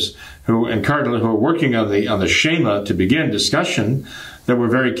bishops and cardinals who were working on the Schema to begin discussion that were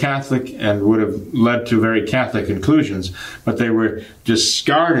very Catholic and would have led to very Catholic conclusions, but they were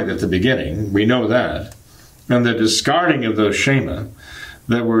discarded at the beginning. We know that. And the discarding of those Schema,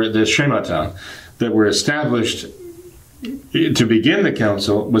 the Schemata, that were established to begin the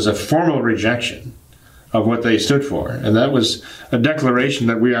council, was a formal rejection of what they stood for. And that was a declaration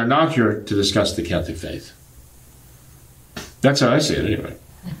that we are not here to discuss the Catholic faith. That's how I see it anyway,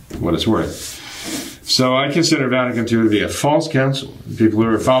 what it's worth. So I consider Vatican II to be a false council. People who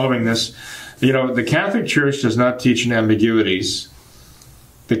are following this, the Catholic Church does not teach in ambiguities.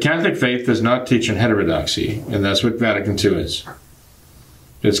 The Catholic faith does not teach in heterodoxy, and that's what Vatican II is.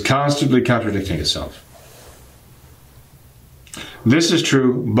 It's constantly contradicting itself. This is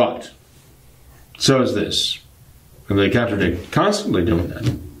true, but so is this. And they contradict, constantly doing that.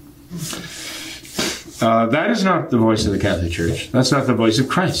 That is not the voice of the Catholic Church. That's not the voice of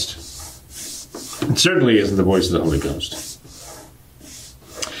Christ. It certainly isn't the voice of the Holy Ghost.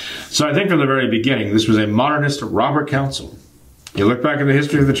 So I think from the very beginning, this was a modernist robber council. You look back at the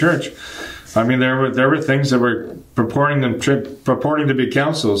history of the church. I mean, there were things that were purporting to be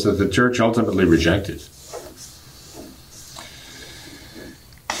councils that the church ultimately rejected.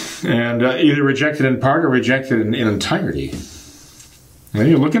 And either rejected in part or rejected in entirety. And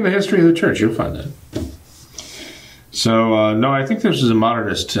you look in the history of the church, you'll find that. So, no, I think this is a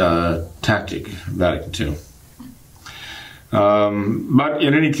modernist tactic, Vatican II. But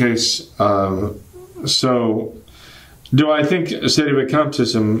in any case, so do I think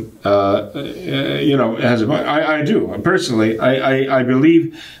Sedevacantism, has a... I do. Personally, I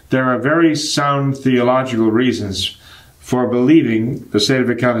believe there are very sound theological reasons for believing the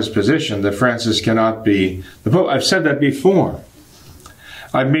Sedevacantist position that Francis cannot be the Pope. I've said that before.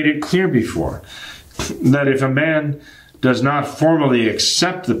 I've made it clear before that if a man does not formally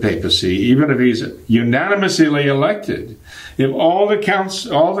accept the papacy, even if he's unanimously elected, if all the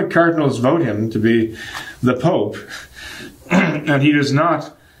cardinals vote him to be the Pope, and he does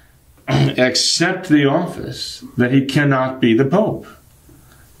not accept the office, that he cannot be the Pope.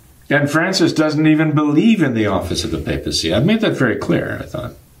 And Francis doesn't even believe in the office of the papacy. I've made that very clear, I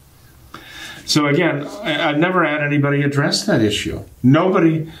thought. So again, I've never had anybody address that issue.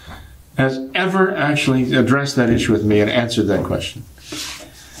 Nobody has ever actually addressed that issue with me and answered that question.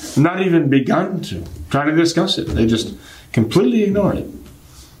 Not even begun to try to discuss it. They just completely ignore it.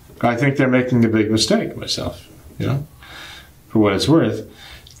 I think they're making a big mistake myself, for what it's worth.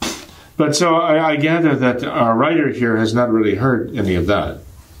 But so I gather that our writer here has not really heard any of that.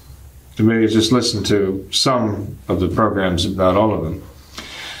 Maybe just listened to some of the programs, not all of them.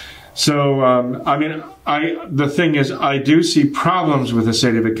 So, the thing is, I do see problems with the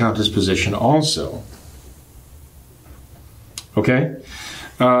Sedevacantist position also. Okay?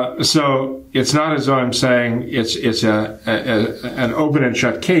 So, it's not as though I'm saying it's an open and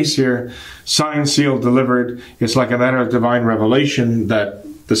shut case here, signed, sealed, delivered. It's like a matter of divine revelation that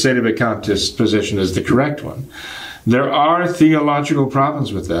the Sedevacantist position is the correct one. There are theological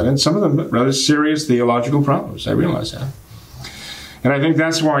problems with that, and some of them rather serious theological problems. I realize that. And I think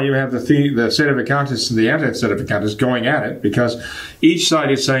that's why you have the Sedevacantists and the anti-Sedevacantists going at it, because each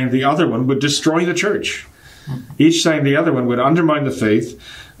side is saying the other one would destroy the church. Each saying the other one would undermine the faith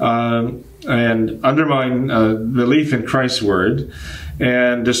and undermine belief in Christ's word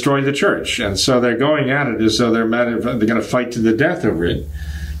and destroy the church. And so they're going at it as though they're going to fight to the death over it.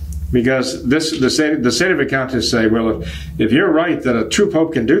 Because the Sedevacantists say, well, if you're right that a true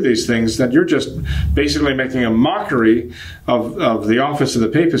pope can do these things, then you're just basically making a mockery of the office of the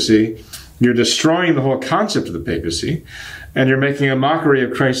papacy. You're destroying the whole concept of the papacy, and you're making a mockery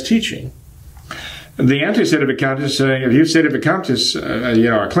of Christ's teaching. The anti-Sedevacantists say, if you Sedevacantists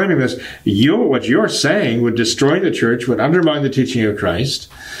are claiming this, what you're saying would destroy the church, would undermine the teaching of Christ,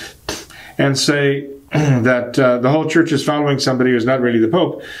 and say that the whole church is following somebody who's not really the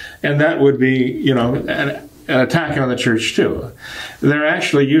Pope, and that would be, an attack on the church too. They're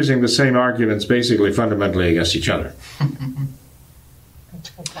actually using the same arguments basically fundamentally against each other.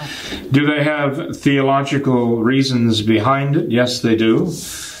 Do they have theological reasons behind it? Yes, they do.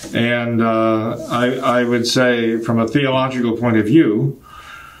 And I would say from a theological point of view,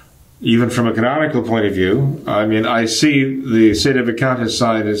 even from a canonical point of view, I see the Sedevacantist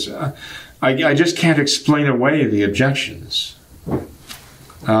side as... I just can't explain away the objections.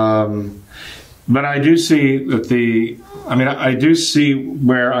 But I do see that I do see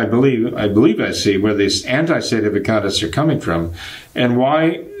where I see where these anti-Sedevacantists are coming from and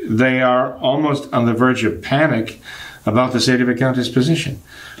why they are almost on the verge of panic about the Sedevacantist position.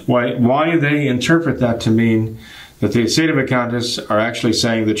 Why they interpret that to mean that the Sedevacantists are actually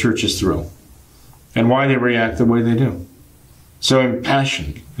saying the church is through, and why they react the way they do. So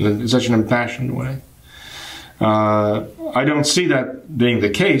impassioned, in such an impassioned way. I don't see that being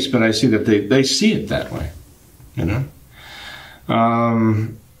the case, but I see that they see it that way,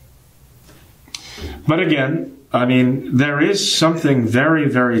 But again, there is something very,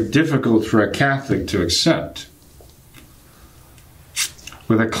 very difficult for a Catholic to accept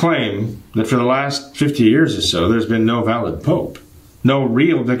with a claim that for the last 50 years or so, there's been no valid pope, no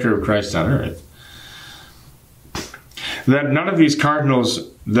real vicar of Christ on earth. That none of these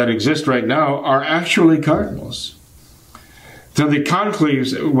cardinals that exist right now are actually cardinals. So the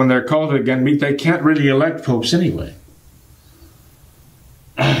conclaves, when they're called to again meet, they can't really elect popes anyway.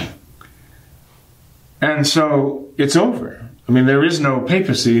 And so it's over. There is no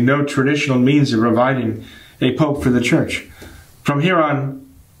papacy, no traditional means of providing a pope for the church. From here on,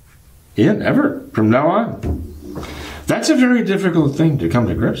 ever, from now on. That's a very difficult thing to come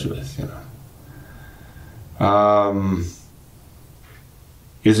to grips with,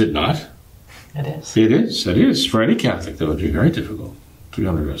 Is it not? It is. It is. It is. For any Catholic, that would be very difficult to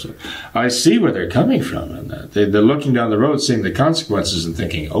undergo so. I see where they're coming from on that. They're looking down the road, seeing the consequences and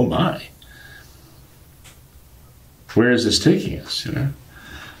thinking, oh my, where is this taking us, you know?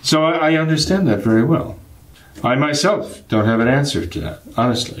 So I understand that very well. I myself don't have an answer to that.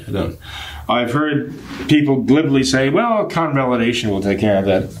 Honestly, I don't. I've heard people glibly say, well, convalidation will take care of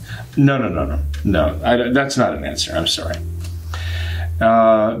that. No. That's not an answer. I'm sorry.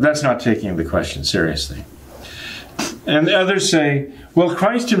 That's not taking the question seriously. And the others say, well,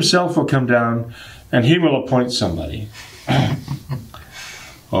 Christ himself will come down and he will appoint somebody.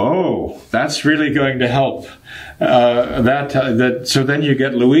 Oh, that's really going to help. So then you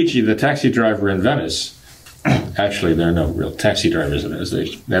get Luigi, the taxi driver in Venice. Actually, there are no real taxi drivers in Venice.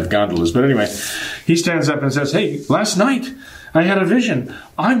 They have gondolas. But anyway, he stands up and says, hey, last night I had a vision.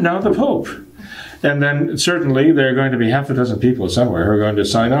 I'm now the Pope. And then certainly there are going to be half a dozen people somewhere who are going to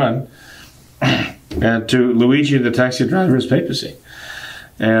sign on and to Luigi, the taxi driver's papacy.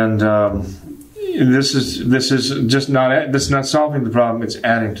 And this is just not, this is not solving the problem, it's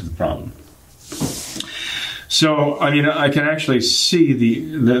adding to the problem. So, I mean, I can actually see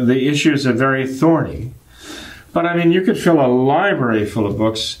the issues are very thorny. But, I mean, you could fill a library full of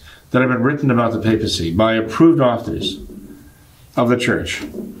books that have been written about the papacy by approved authors of the Church.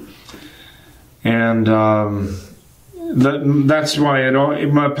 And that's why I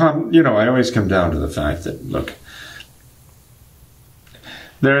always come down to the fact that, look,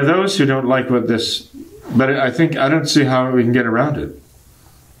 there are those who don't like what this, but I don't see how we can get around it.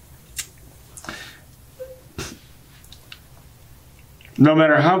 No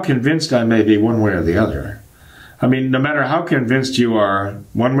matter how convinced I may be one way or the other, I mean, no matter how convinced you are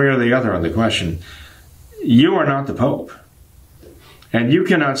one way or the other on the question, you are not the Pope. And you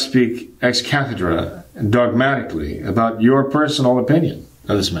cannot speak ex cathedra dogmatically about your personal opinion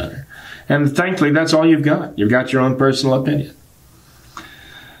of this matter. And thankfully, that's all you've got. You've got your own personal opinion.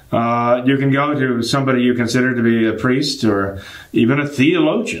 You can go to somebody you consider to be a priest or even a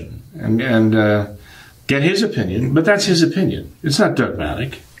theologian and get his opinion, but that's his opinion. It's not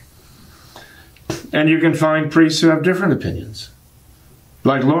dogmatic. And you can find priests who have different opinions,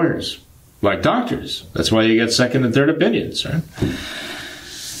 like lawyers, like doctors. That's why you get second and third opinions, right?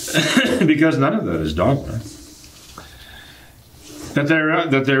 Because none of that is dogma.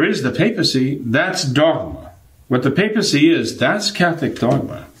 That there is the papacy, that's dogma. What the papacy is, that's Catholic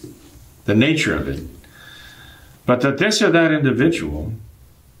dogma, the nature of it. But that this or that individual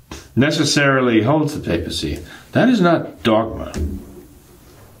necessarily holds the papacy, that is not dogma.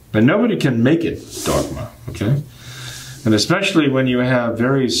 But nobody can make it dogma, okay? And especially when you have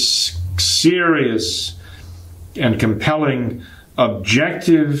very serious and compelling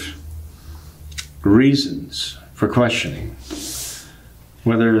objective reasons for questioning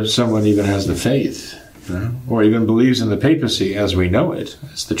whether someone even has the faith, you know, or even believes in the papacy as we know it,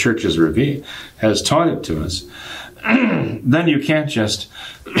 as the Church has taught it to us, then you can't just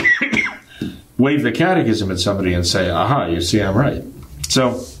wave the catechism at somebody and say, aha, you see I'm right.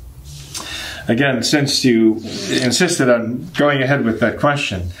 So, again, since you insisted on going ahead with that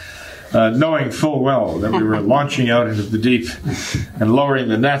question, knowing full well that we were launching out into the deep and lowering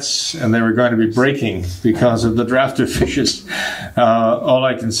the nets and they were going to be breaking because of the draft of fishes, all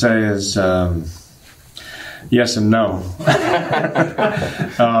I can say is yes and no.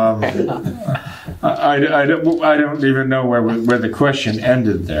 I don't even know where the question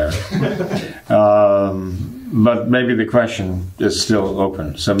ended there. But maybe the question is still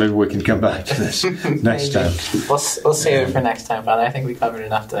open, so maybe we can come back to this next time. We'll save it for next time, Father. I think we covered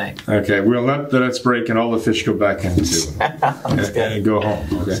enough tonight. Okay, we'll let the nets break and all the fish go back into and go home.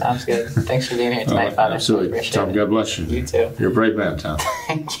 Okay. Sounds good. Thanks for being here tonight, Father. Absolutely. Tom, God bless you. You too. You're a brave man, Tom.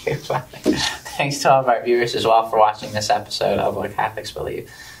 Thank you, Father. Thanks to all of our viewers as well for watching this episode of What Catholics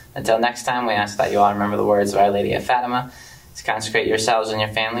Believe. Until next time, we ask that you all remember the words of Our Lady of Fatima, to consecrate yourselves and your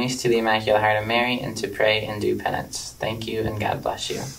families to the Immaculate Heart of Mary, and to pray and do penance. Thank you, and God bless you.